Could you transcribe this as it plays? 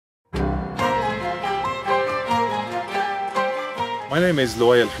My name is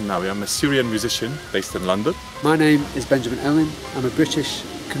Louai Alhenawi. I'm a Syrian musician based in London. My name is Benjamin and Ellin. I'm a British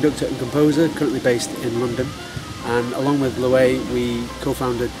conductor and composer currently based in London, and along with Louai we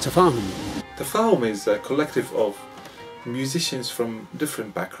co-founded Tafahum. Tafahum is a collective of musicians from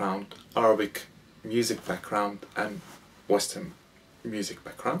different backgrounds, Arabic music background and Western music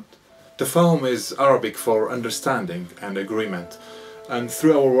background. Tafahum is Arabic for understanding and agreement, and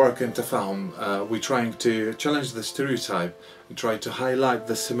through our work in Tafahum we're trying to challenge the stereotype and try to highlight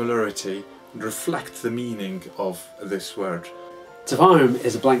the similarity and reflect the meaning of this word. Tafahum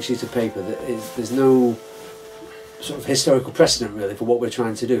is a blank sheet of paper. There's no sort of historical precedent really for what we're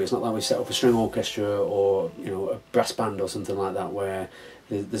trying to do. It's not like we set up a string orchestra or a brass band or something like that where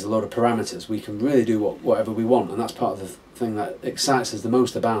there's a lot of parameters. We can really do whatever we want, and that's part of the thing that excites us the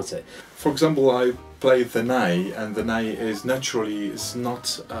most about it. For example, I play the nai, and the nai is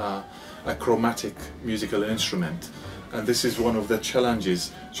not a chromatic musical instrument, and this is one of the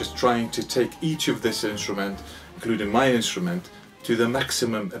challenges, just trying to take each of this instrument, including my instrument, to the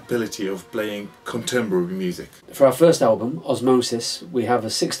maximum ability of playing contemporary music. For our first album, Osmosis, we have a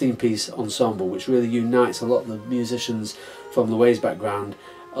 16-piece ensemble which really unites a lot of the musicians from Louai's background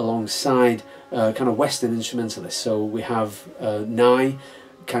alongside kind of Western instrumentalists. So we have nai,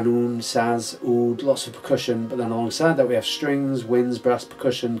 kanun, saz, oud, lots of percussion, but then alongside that we have strings, winds, brass,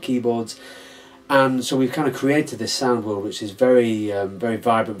 percussion, keyboards. And so we've kind of created this sound world which is very very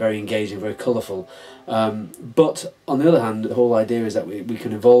vibrant, very engaging, very colourful. But on the other hand, the whole idea is that we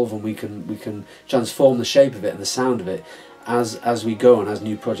can evolve and we can transform the shape of it and the sound of it as we go and as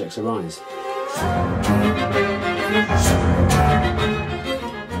new projects arise.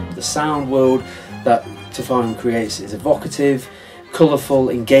 The sound world that Tafahum creates is evocative, colourful,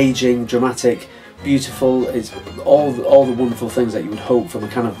 engaging, dramatic, beautiful. It's all the wonderful things that you would hope from a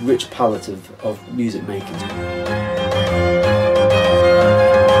kind of rich palette of music making.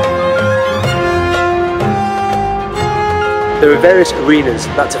 There are various arenas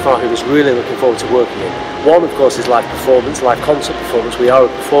that Tafahum is really looking forward to working in. One, of course, is live performance, live concert performance. We are a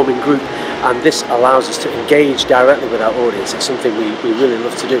performing group, and this allows us to engage directly with our audience. It's something we really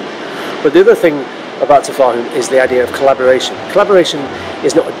love to do. But the other thing about Tafahum is the idea of collaboration. Collaboration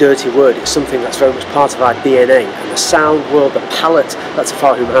is not a dirty word, it's something that's very much part of our DNA, and the sound world, the palette that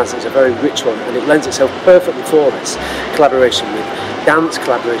Tafahum has is a very rich one, and it lends itself perfectly for this. Collaboration with dance,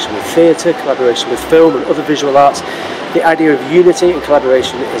 collaboration with theatre, collaboration with film and other visual arts. The idea of unity and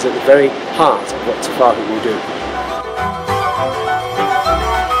collaboration is at the very heart of what Tafahum will do.